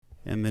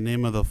In the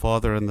name of the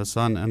Father, and the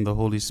Son, and the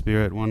Holy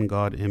Spirit, one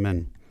God,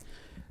 amen.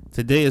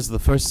 Today is the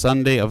first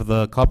Sunday of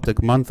the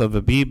Coptic month of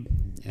Abib,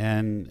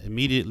 and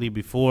immediately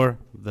before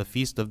the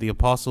Feast of the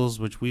Apostles,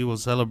 which we will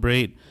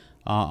celebrate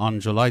on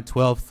July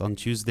 12th, on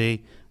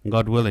Tuesday,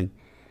 God willing.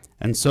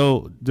 And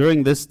so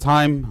during this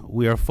time,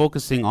 we are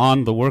focusing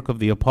on the work of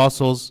the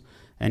apostles.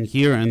 And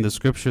here in the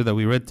scripture that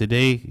we read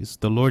today is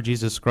the Lord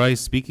Jesus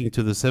Christ speaking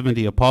to the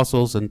 70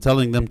 apostles and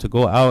telling them to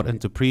go out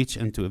and to preach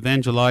and to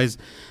evangelize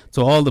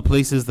to all the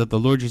places that the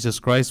Lord Jesus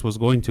Christ was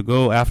going to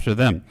go after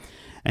them.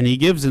 And he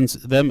gives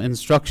them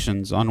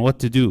instructions on what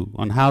to do,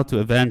 on how to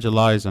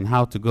evangelize, on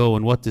how to go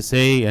and what to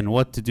say and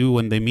what to do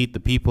when they meet the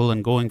people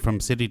and going from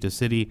city to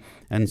city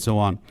and so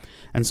on.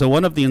 And so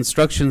one of the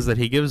instructions that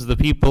he gives the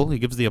people, he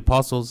gives the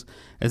apostles,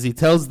 is he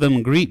tells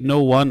them, greet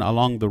no one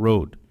along the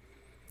road.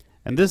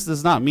 And this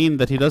does not mean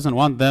that he doesn't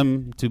want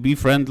them to be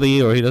friendly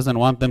or he doesn't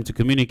want them to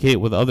communicate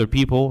with other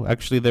people.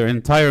 Actually, their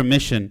entire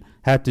mission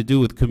had to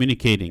do with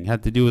communicating,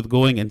 had to do with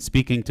going and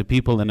speaking to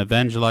people and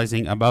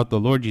evangelizing about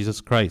the Lord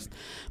Jesus Christ.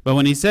 But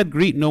when he said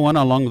greet no one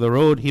along the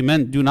road, he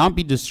meant do not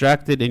be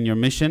distracted in your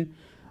mission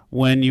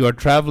when you are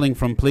traveling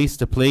from place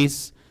to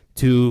place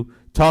to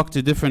talk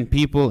to different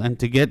people and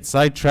to get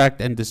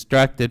sidetracked and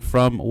distracted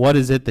from what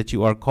is it that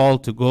you are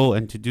called to go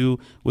and to do,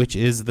 which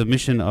is the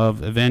mission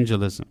of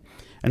evangelism.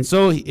 And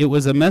so it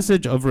was a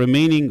message of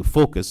remaining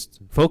focused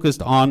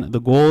on the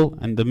goal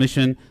and the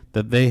mission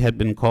that they had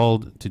been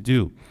called to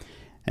do.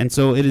 And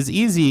so it is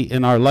easy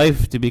in our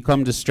life to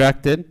become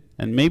distracted,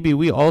 and maybe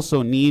we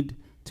also need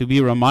to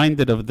be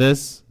reminded of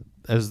this,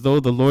 as though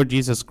the Lord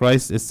Jesus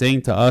Christ is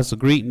saying to us,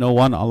 greet no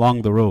one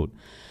along the road.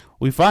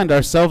 We find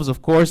ourselves,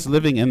 of course,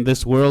 living in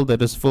this world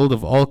that is full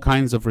of all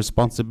kinds of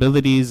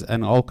responsibilities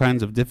and all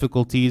kinds of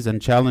difficulties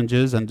and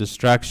challenges and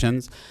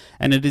distractions.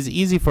 And it is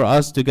easy for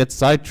us to get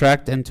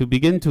sidetracked and to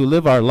begin to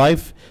live our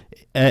life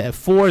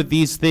for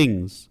these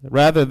things,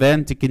 rather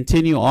than to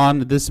continue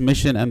on this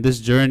mission and this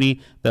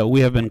journey that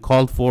we have been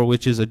called for,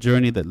 which is a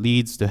journey that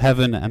leads to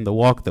heaven, and the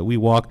walk that we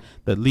walk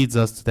that leads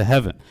us to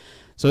heaven.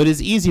 So it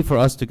is easy for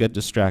us to get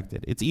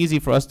distracted. It's easy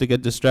for us to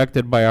get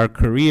distracted by our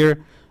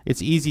career.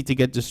 It's easy to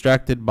get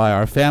distracted by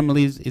our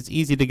families. It's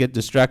easy to get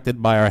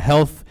distracted by our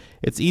health.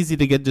 It's easy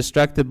to get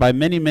distracted by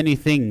many, many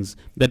things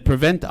that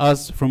prevent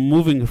us from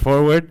moving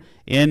forward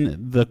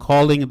in the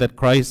calling that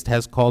Christ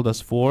has called us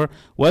for,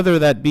 whether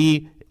that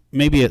be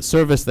maybe a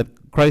service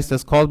that Christ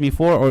has called me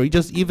for, or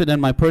just even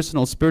in my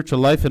personal spiritual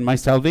life and my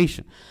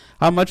salvation.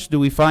 How much do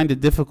we find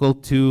it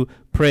difficult to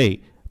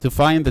pray, to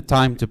find the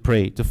time to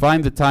pray, to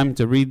find the time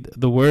to read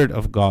the Word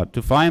of God,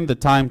 to find the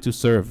time to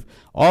serve?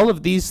 All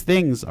of these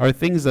things are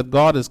things that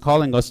God is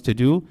calling us to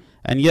do,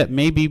 and yet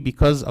maybe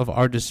because of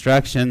our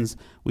distractions,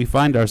 we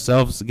find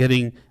ourselves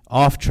getting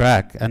off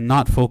track and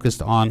not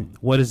focused on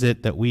what is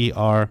it that we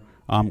are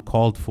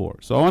called for.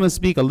 So I want to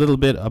speak a little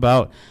bit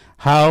about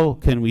how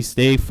can we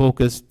stay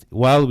focused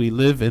while we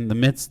live in the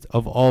midst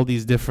of all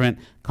these different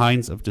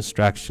kinds of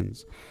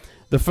distractions.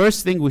 The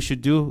first thing we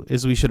should do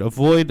is we should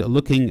avoid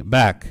looking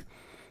back.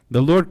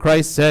 The Lord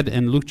Christ said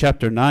in Luke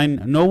chapter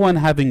 9, no one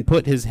having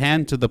put his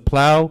hand to the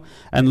plow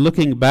and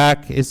looking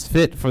back is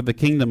fit for the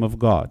kingdom of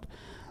God.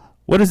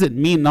 What does it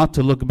mean not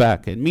to look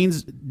back? It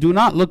means do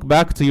not look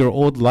back to your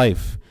old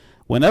life.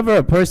 Whenever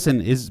a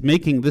person is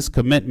making this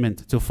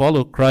commitment to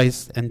follow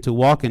Christ and to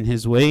walk in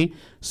his way,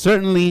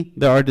 certainly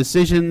there are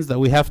decisions that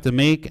we have to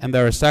make and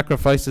there are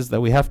sacrifices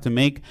that we have to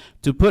make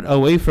to put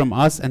away from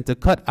us and to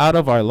cut out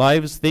of our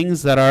lives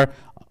things that are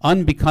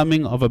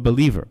unbecoming of a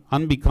believer,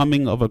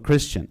 unbecoming of a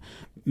Christian.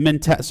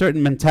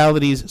 Certain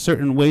mentalities,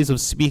 certain ways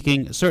of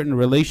speaking, certain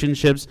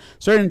relationships,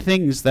 certain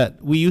things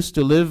that we used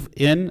to live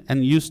in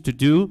and used to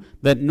do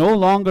that no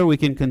longer we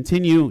can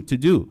continue to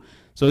do.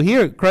 So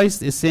here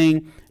Christ is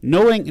saying,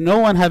 knowing no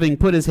one having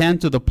put his hand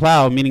to the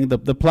plow, meaning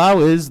the plow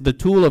is the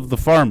tool of the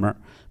farmer,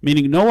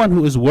 meaning no one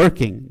who is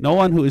working, no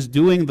one who is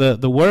doing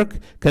the work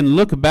can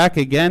look back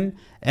again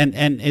and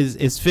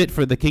is fit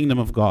for the kingdom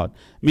of God.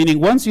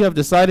 Meaning once you have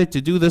decided to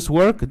do this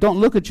work, don't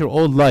look at your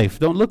old life,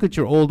 don't look at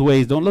your old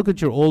ways, don't look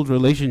at your old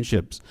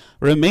relationships.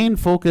 Remain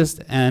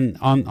focused and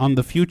on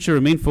the future,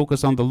 remain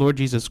focused on the Lord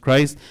Jesus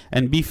Christ,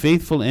 and be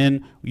faithful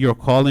in your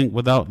calling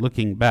without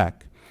looking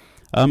back.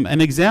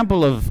 An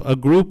example of a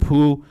group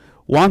who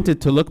wanted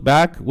to look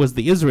back was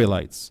the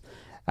Israelites.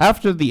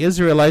 After the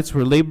Israelites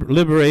were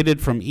liberated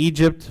from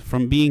Egypt,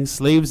 from being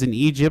slaves in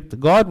Egypt,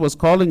 God was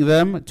calling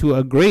them to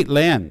a great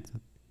land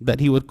that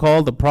he would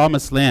call the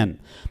Promised Land.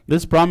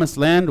 This Promised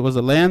Land was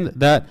a land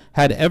that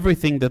had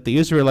everything that the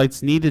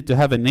Israelites needed to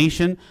have a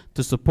nation,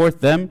 to support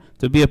them,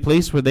 to be a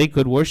place where they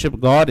could worship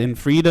God in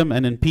freedom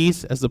and in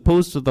peace, as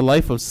opposed to the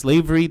life of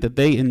slavery that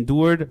they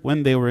endured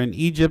when they were in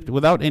Egypt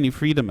without any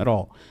freedom at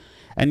all.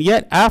 And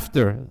yet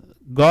after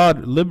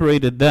God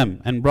liberated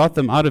them and brought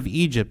them out of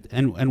Egypt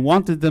and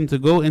wanted them to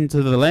go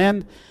into the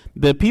land,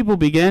 the people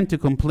began to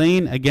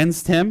complain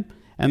against him,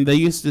 and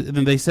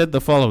they said the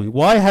following: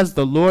 why has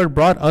the Lord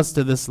brought us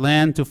to this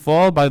land to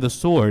fall by the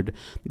sword,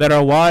 that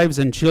our wives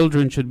and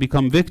children should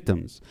become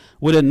victims?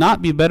 Would it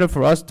not be better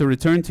for us to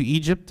return to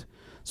Egypt?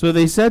 So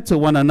they said to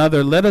one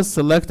another, let us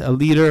select a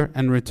leader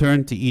and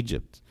return to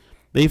Egypt.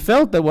 They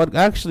felt that what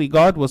actually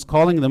God was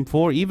calling them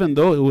for, even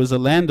though it was a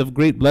land of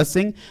great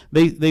blessing,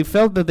 they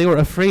felt that they were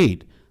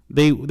afraid.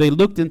 They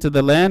looked into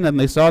the land and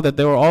they saw that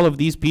there were all of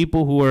these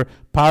people who were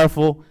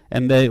powerful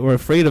and they were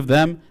afraid of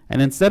them.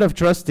 And instead of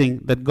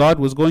trusting that God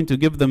was going to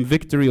give them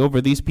victory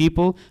over these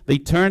people, they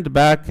turned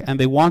back and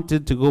they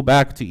wanted to go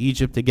back to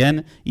Egypt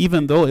again,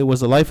 even though it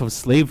was a life of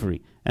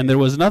slavery and there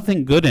was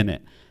nothing good in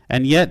it.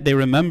 And yet they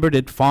remembered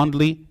it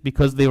fondly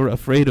because they were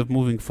afraid of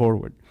moving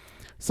forward.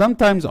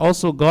 Sometimes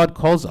also God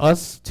calls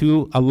us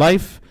to a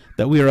life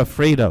that we are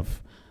afraid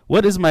of.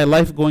 What is my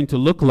life going to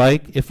look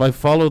like if I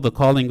follow the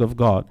calling of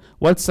God?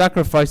 What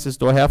sacrifices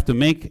do I have to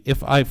make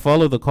if I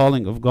follow the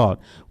calling of God?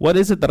 What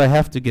is it that I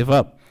have to give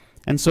up?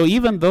 And so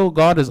even though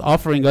God is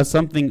offering us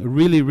something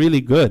really, really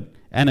good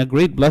and a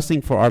great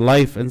blessing for our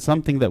life and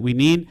something that we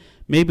need,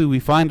 maybe we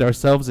find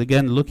ourselves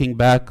again looking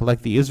back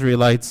like the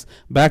Israelites,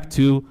 back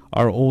to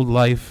our old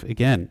life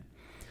again.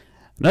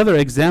 Another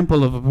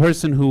example of a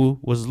person who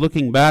was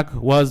looking back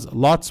was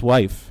Lot's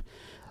wife.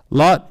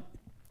 Lot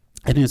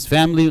and his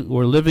family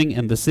were living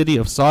in the city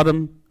of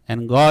Sodom,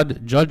 and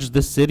God judged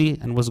this city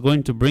and was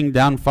going to bring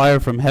down fire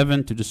from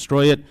heaven to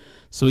destroy it.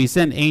 So he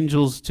sent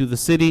angels to the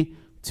city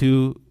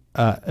to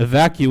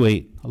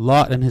evacuate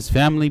Lot and his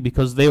family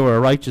because they were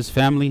a righteous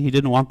family. He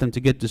didn't want them to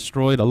get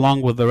destroyed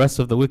along with the rest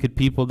of the wicked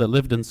people that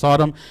lived in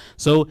Sodom.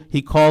 So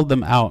he called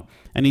them out.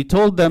 And he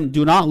told them,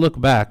 do not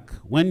look back.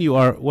 When you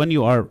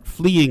are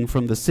fleeing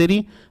from the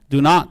city, do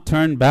not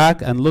turn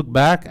back and look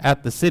back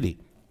at the city.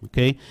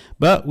 Okay,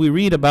 but we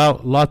read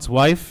about Lot's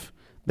wife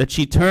that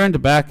she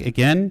turned back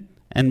again,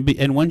 and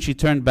when she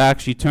turned back,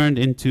 she turned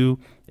into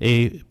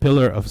a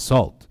pillar of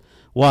salt.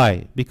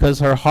 Why? Because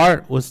her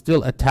heart was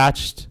still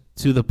attached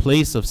to the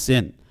place of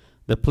sin,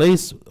 the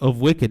place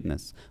of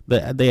wickedness,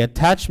 the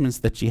attachments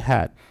that she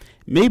had.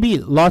 Maybe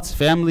Lot's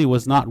family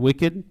was not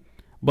wicked,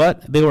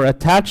 but they were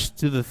attached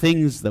to the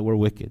things that were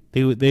wicked.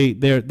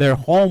 Their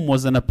home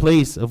was in a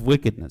place of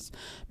wickedness.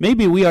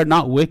 Maybe we are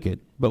not wicked,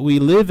 but we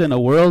live in a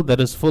world that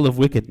is full of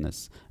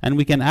wickedness. And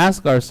we can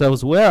ask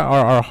ourselves, where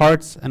are our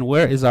hearts and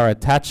where is our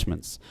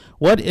attachments?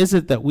 What is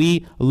it that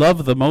we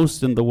love the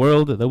most in the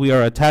world, that we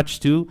are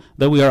attached to,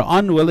 that we are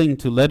unwilling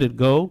to let it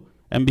go?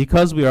 And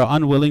because we are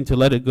unwilling to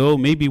let it go,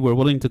 maybe we're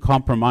willing to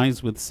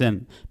compromise with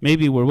sin.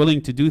 Maybe we're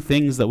willing to do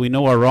things that we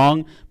know are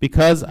wrong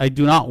because I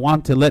do not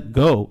want to let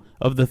go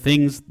of the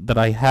things that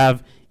I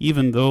have,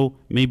 even though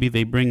maybe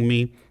they bring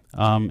me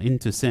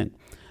into sin.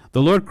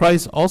 The Lord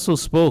Christ also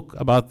spoke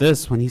about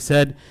this when he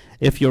said,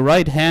 if your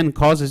right hand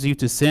causes you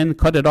to sin,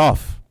 cut it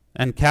off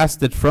and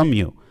cast it from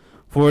you.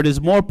 For it is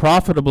more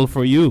profitable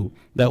for you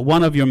that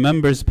one of your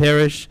members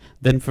perish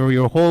than for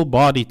your whole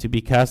body to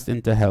be cast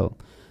into hell.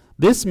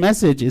 This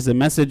message is a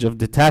message of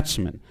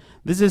detachment.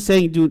 This is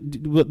saying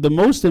the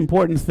most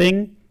important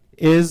thing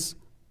is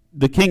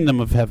the kingdom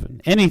of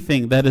heaven.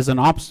 Anything that is an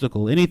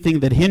obstacle, anything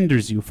that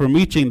hinders you from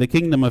reaching the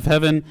kingdom of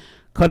heaven,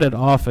 cut it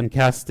off and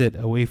cast it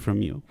away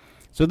from you.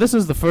 So this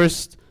is the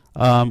first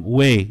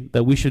way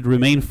that we should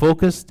remain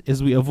focused,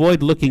 is we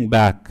avoid looking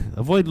back.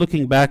 Avoid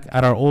looking back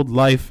at our old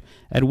life,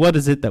 at what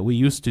is it that we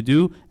used to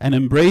do, and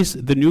embrace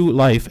the new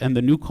life and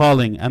the new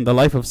calling and the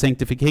life of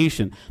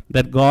sanctification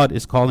that God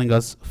is calling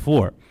us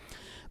for.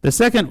 The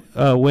second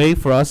way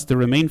for us to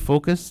remain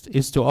focused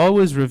is to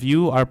always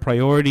review our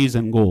priorities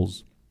and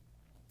goals.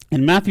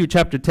 In Matthew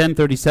chapter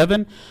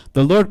 10:37,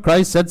 the Lord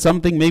Christ said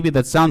something maybe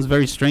that sounds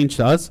very strange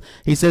to us.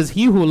 He says,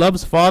 he who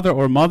loves father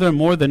or mother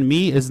more than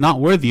me is not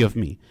worthy of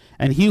me.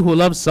 And he who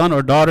loves son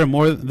or daughter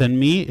more than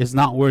me is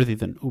not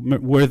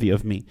worthy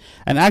of me.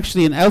 And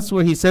actually, in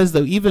elsewhere, he says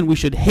that even we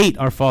should hate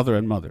our father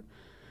and mother.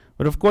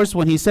 But of course,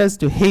 when he says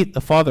to hate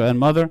the father and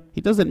mother, he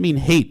doesn't mean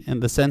hate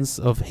in the sense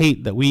of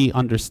hate that we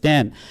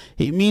understand.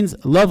 He means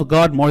love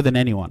God more than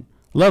anyone.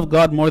 Love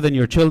God more than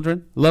your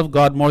children. Love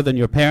God more than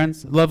your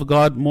parents. Love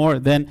God more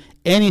than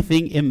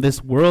anything in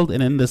this world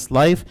and in this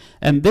life.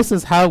 And this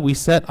is how we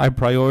set our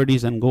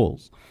priorities and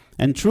goals.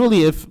 And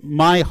truly, if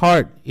my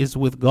heart is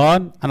with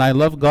God and I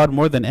love God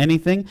more than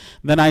anything,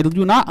 then I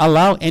do not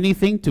allow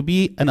anything to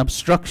be an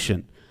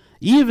obstruction.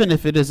 Even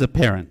if it is a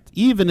parent,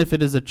 even if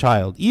it is a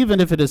child, even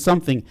if it is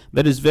something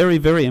that is very,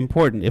 very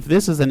important, if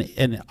this is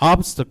an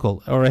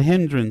obstacle or a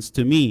hindrance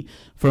to me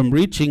from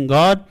reaching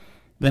God,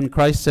 then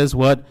Christ says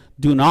what?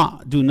 Do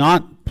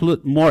not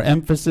put more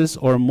emphasis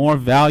or more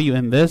value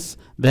in this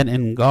than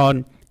in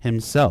God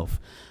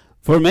himself.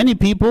 For many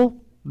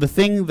people, the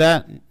thing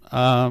that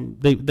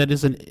that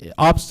is an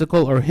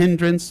obstacle or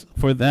hindrance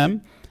for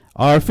them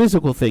are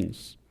physical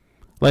things,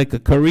 like a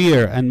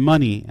career and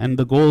money and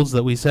the goals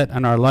that we set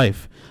in our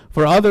life.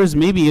 For others,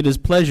 maybe it is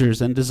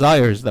pleasures and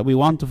desires that we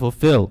want to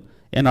fulfill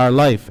in our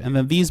life, and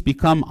then these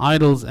become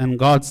idols and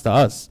gods to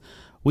us.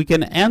 We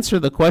can answer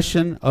the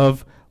question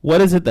of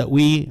what is it that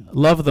we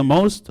love the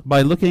most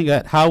by looking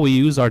at how we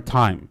use our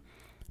time.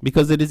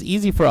 Because it is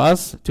easy for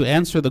us to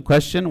answer the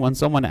question when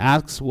someone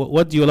asks,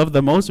 what do you love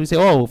the most? We say,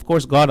 oh, of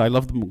course, God. I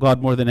love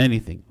God more than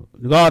anything.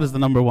 God is the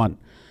number one.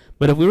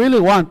 But if we really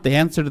want the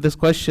answer to this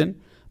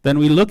question, then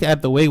we look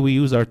at the way we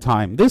use our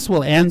time. This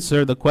will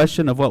answer the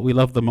question of what we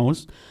love the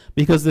most,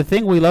 because the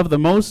thing we love the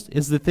most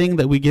is the thing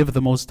that we give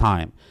the most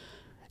time.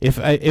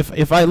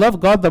 If I love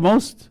God the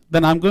most,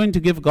 then I'm going to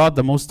give God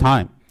the most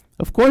time.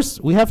 Of course,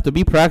 we have to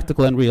be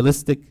practical and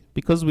realistic,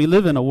 because we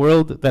live in a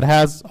world that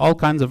has all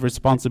kinds of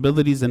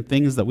responsibilities and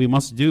things that we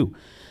must do.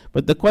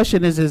 But the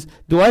question is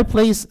do I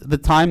place the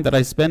time that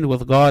I spend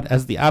with God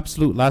as the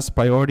absolute last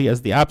priority,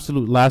 as the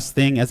absolute last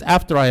thing, as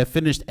after I have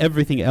finished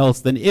everything else?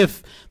 Then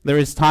if there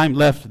is time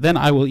left, then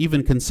I will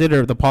even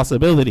consider the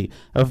possibility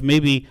of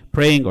maybe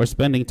praying or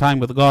spending time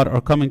with God or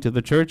coming to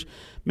the church.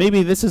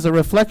 Maybe this is a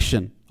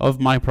reflection of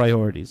my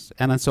priorities.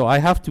 And so I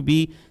have to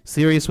be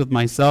serious with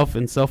myself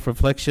in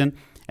self-reflection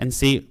and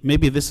say,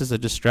 maybe this is a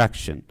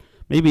distraction.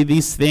 Maybe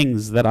these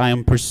things that I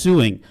am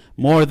pursuing,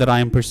 more that I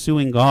am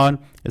pursuing God,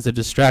 is a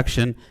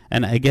distraction.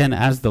 And again,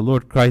 as the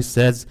Lord Christ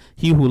says,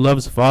 he who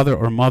loves father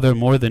or mother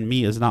more than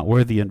me is not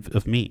worthy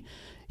of me.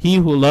 He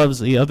who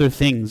loves the other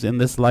things in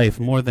this life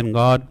more than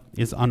God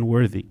is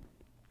unworthy.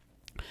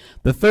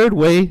 The third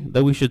way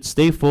that we should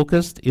stay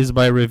focused is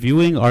by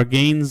reviewing our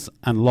gains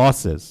and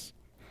losses.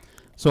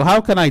 So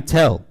how can I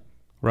tell,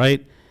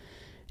 right?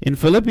 In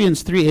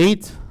Philippians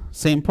 3:8,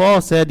 St.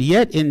 Paul said,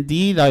 "Yet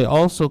indeed I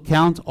also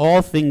count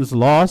all things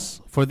loss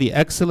for the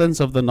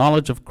excellence of the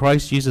knowledge of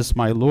Christ Jesus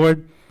my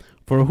Lord,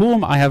 for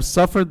whom I have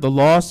suffered the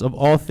loss of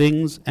all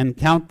things and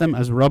count them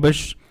as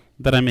rubbish,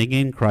 that I may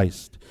gain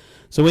Christ."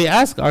 So we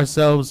ask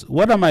ourselves,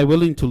 what am I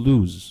willing to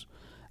lose?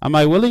 Am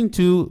I willing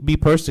to be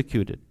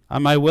persecuted?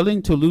 Am I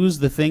willing to lose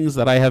the things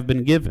that I have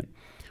been given?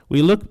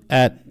 We look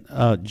at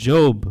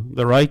Job,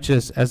 the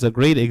righteous, as a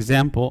great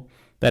example,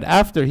 that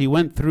after he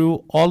went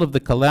through all of the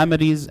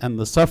calamities and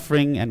the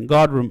suffering, and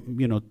God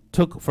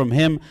took from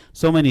him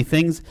so many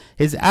things,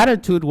 his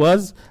attitude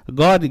was,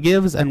 God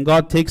gives and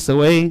God takes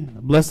away,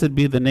 blessed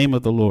be the name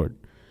of the Lord.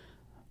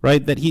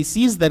 Right? That he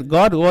sees that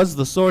God was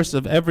the source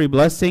of every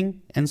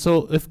blessing, and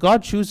so if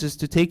God chooses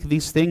to take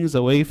these things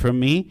away from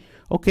me,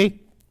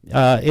 okay,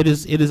 it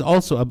is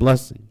also a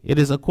blessing. It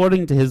is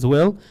according to his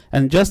will,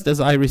 and just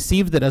as I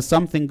received it as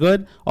something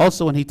good,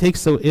 also when he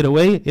takes it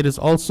away, it is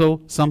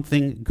also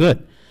something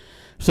good.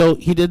 So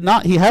he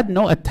had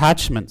no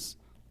attachments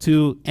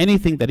to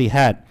anything that he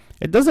had.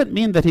 It doesn't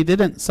mean that he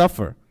didn't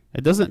suffer.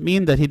 It doesn't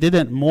mean that he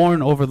didn't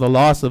mourn over the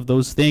loss of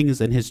those things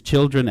and his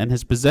children and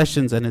his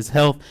possessions and his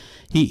health.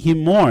 He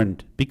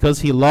mourned because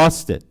he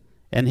lost it,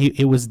 and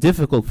it was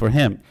difficult for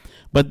him.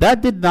 But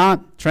that did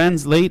not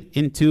translate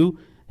into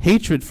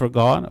hatred for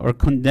God or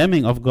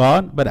condemning of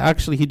God, but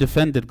actually he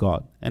defended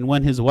God. And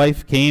when his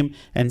wife came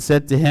and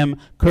said to him,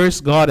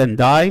 "Curse God and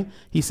die,"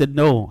 he said,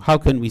 "No, how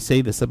can we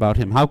say this about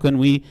him? How can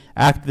we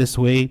act this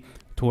way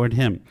toward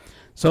him?"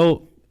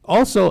 So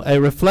also a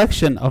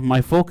reflection of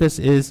my focus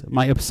is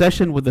my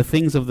obsession with the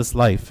things of this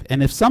life.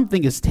 And if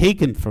something is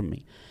taken from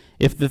me,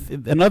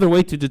 another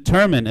way to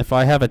determine if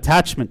I have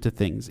attachment to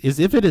things is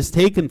if it is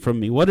taken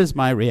from me, what is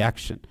my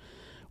reaction?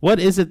 What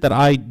is it that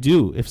I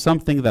do if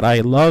something that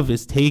I love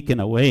is taken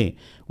away?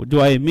 Do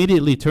I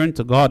immediately turn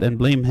to God and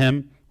blame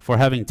him for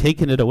having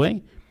taken it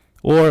away?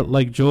 Or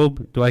like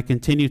Job, do I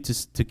continue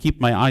to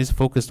keep my eyes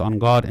focused on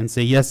God and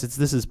say, yes,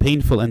 this is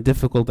painful and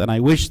difficult and I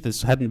wish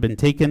this hadn't been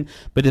taken,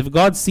 but if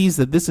God sees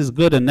that this is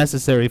good and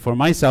necessary for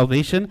my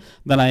salvation,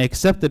 then I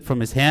accept it from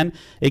his hand,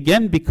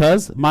 again,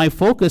 because my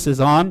focus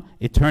is on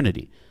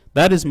eternity.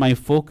 That is my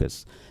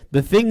focus.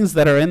 The things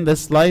that are in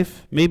this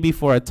life, maybe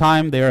for a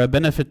time they are a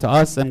benefit to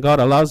us and God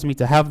allows me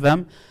to have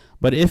them,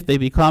 but if they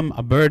become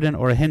a burden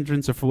or a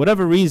hindrance or for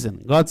whatever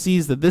reason, God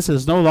sees that this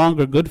is no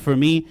longer good for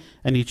me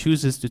and he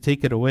chooses to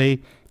take it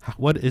away,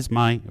 what is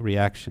my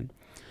reaction?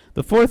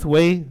 The fourth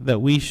way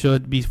that we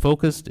should be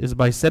focused is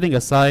by setting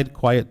aside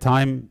quiet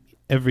time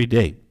every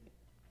day.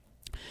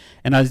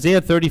 In Isaiah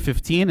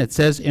 30:15 it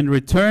says, "In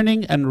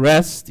returning and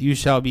rest you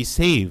shall be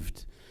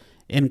saved.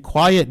 In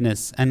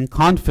quietness and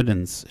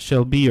confidence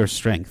shall be your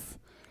strength."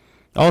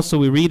 Also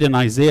we read in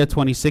Isaiah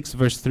 26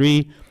 verse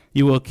 3,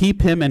 "You will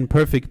keep him in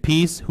perfect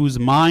peace, whose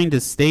mind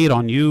is stayed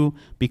on you,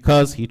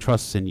 because he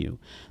trusts in you."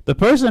 The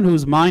person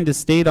whose mind is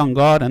stayed on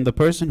God and the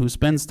person who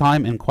spends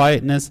time in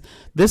quietness,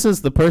 this is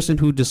the person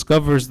who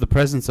discovers the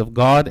presence of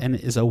God and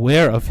is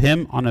aware of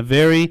him on a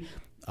very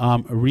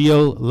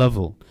real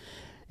level.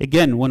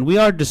 Again, when we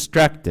are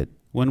distracted,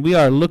 when we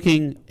are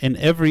looking in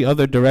every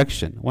other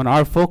direction, when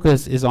our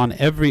focus is on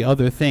every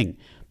other thing,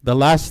 the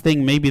last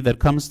thing maybe that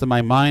comes to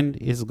my mind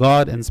is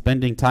God and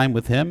spending time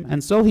with him,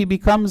 and so he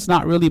becomes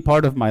not really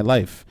part of my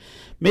life.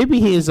 Maybe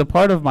he is a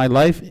part of my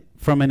life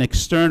from an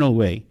external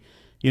way.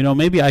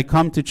 Maybe I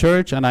come to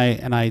church and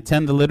I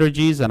attend the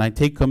liturgies and I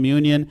take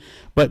communion,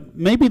 but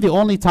maybe the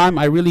only time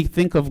I really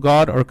think of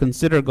God or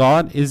consider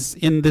God is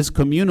in this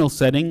communal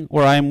setting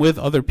where I am with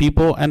other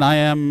people and I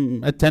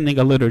am attending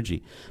a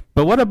liturgy.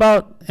 But what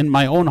about in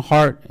my own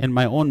heart, in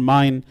my own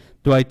mind?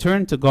 Do I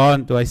turn to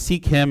God? Do I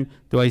seek him?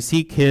 Do I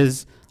seek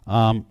his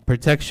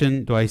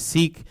protection? Do I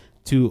seek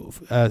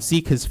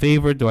his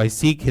favor? Do I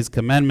seek his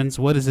commandments?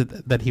 How is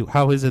it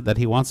that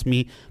he wants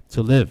me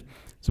to live?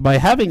 So by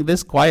having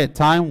this quiet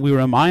time, we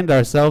remind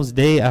ourselves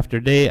day after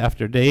day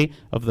after day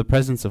of the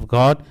presence of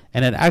God,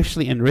 and it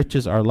actually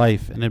enriches our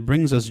life and it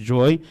brings us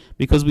joy,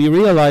 because we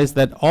realize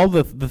that all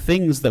the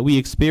things that we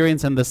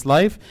experience in this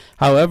life,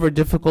 however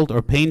difficult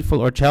or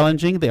painful or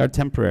challenging, they are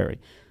temporary.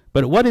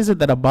 But what is it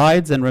that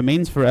abides and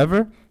remains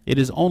forever? It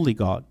is only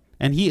God.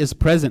 And He is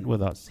present with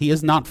us. He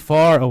is not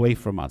far away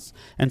from us.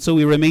 And so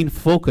we remain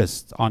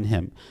focused on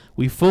Him.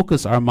 We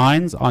focus our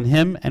minds on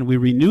Him, and we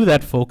renew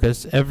that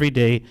focus every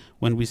day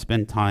when we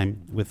spend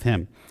time with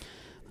Him.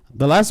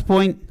 The last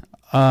point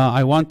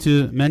I want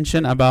to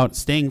mention about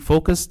staying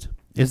focused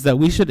is that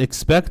we should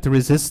expect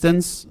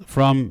resistance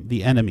from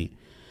the enemy.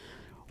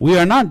 We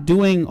are not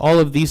doing all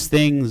of these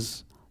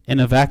things in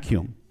a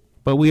vacuum,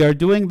 but we are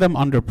doing them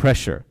under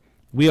pressure.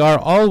 We are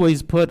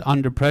always put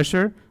under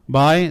pressure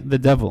by the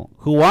devil,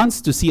 who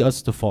wants to see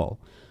us to fall.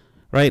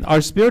 Right?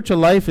 Our spiritual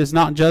life is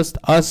not just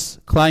us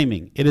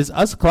climbing. It is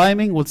us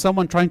climbing with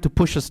someone trying to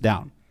push us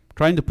down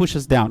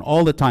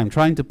all the time,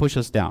 trying to push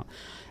us down.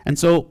 And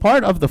so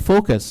part of the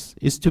focus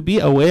is to be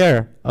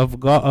aware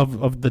of God,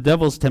 of the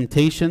devil's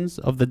temptations,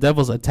 of the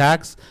devil's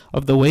attacks,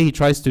 of the way he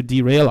tries to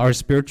derail our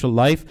spiritual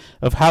life,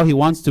 of how he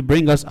wants to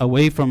bring us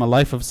away from a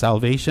life of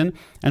salvation.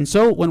 And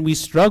so when we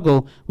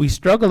struggle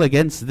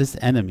against this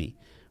enemy.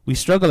 We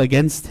struggle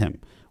against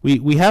him.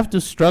 We have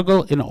to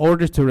struggle in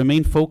order to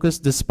remain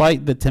focused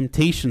despite the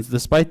temptations,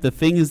 despite the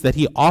things that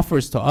he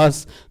offers to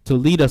us to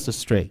lead us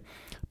astray.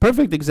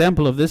 Perfect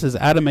example of this is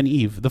Adam and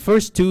Eve, the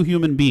first two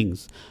human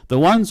beings, the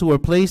ones who were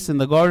placed in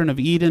the Garden of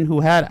Eden, who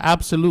had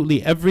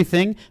absolutely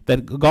everything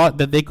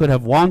that they could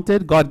have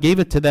wanted. God gave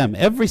it to them,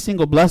 every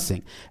single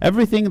blessing,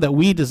 everything that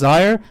we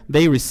desire,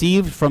 they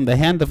received from the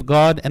hand of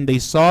God, and they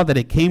saw that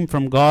it came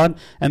from God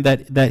and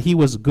that He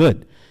was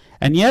good.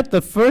 And yet the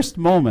first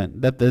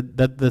moment that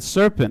the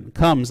serpent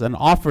comes and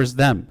offers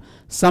them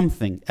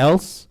something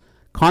else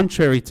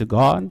contrary to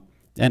God,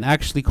 and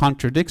actually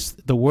contradicts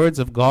the words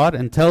of God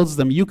and tells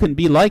them you can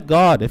be like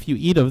God if you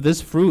eat of this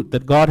fruit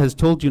that God has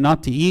told you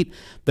not to eat,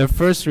 their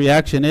first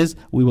reaction is,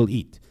 we will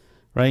eat.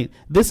 Right?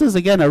 This is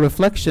again a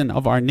reflection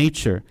of our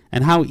nature,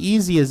 and how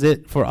easy is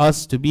it for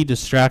us to be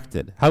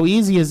distracted? How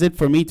easy is it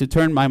for me to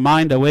turn my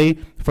mind away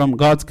from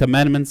God's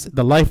commandments,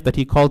 the life that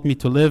He called me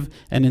to live,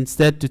 and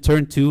instead to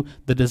turn to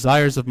the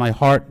desires of my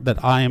heart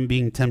that I am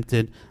being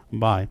tempted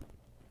by?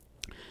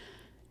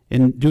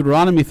 In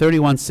Deuteronomy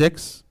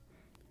 31:6,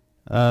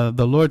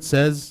 the Lord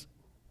says,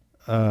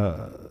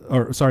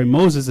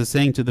 Moses is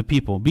saying to the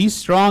people, be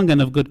strong and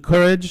of good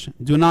courage,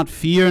 do not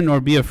fear nor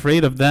be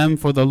afraid of them,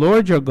 for the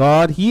Lord your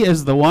God, He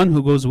is the one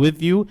who goes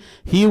with you.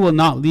 He will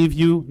not leave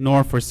you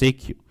nor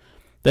forsake you.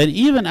 That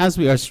even as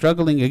we are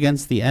struggling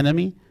against the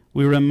enemy,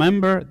 we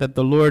remember that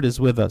the Lord is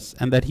with us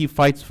and that He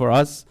fights for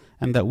us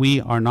and that we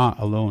are not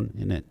alone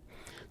in it.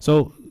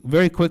 So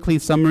very quickly,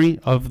 summary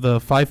of the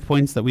 5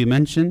 points that we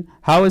mentioned.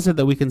 How is it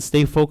that we can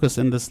stay focused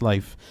in this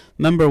life?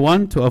 Number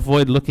one, to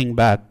avoid looking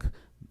back.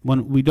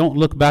 When we don't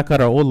look back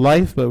at our old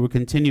life, but we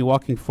continue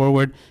walking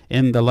forward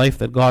in the life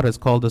that God has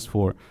called us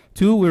for.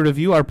 2, we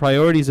review our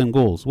priorities and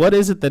goals. What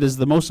is it that is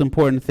the most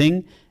important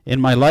thing in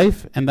my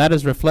life? And that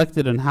is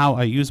reflected in how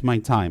I use my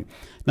time.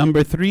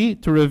 Number 3,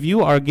 to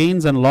review our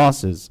gains and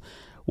losses.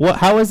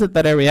 How is it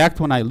that I react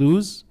when I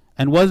lose?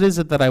 And what is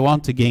it that I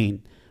want to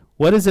gain?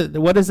 What is it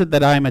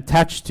that I am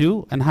attached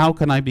to, and how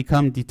can I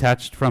become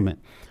detached from it?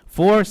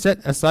 4,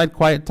 set aside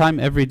quiet time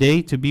every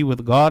day to be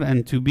with God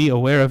and to be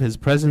aware of His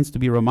presence, to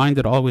be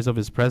reminded always of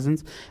His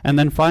presence. And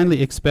then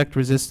finally, expect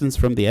resistance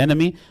from the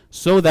enemy,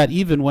 so that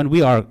even when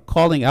we are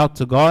calling out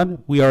to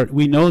God,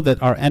 we know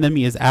that our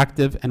enemy is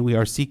active and we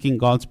are seeking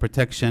God's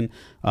protection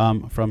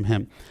from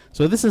him.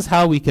 So this is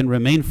how we can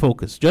remain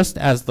focused. Just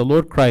as the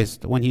Lord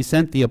Christ, when He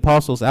sent the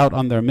apostles out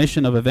on their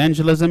mission of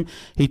evangelism,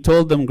 He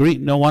told them,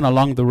 greet no one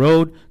along the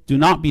road, do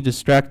not be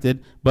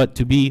distracted, but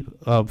to be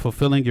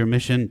fulfilling your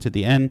mission to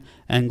the end,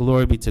 and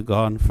glory be to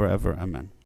God forever. Amen.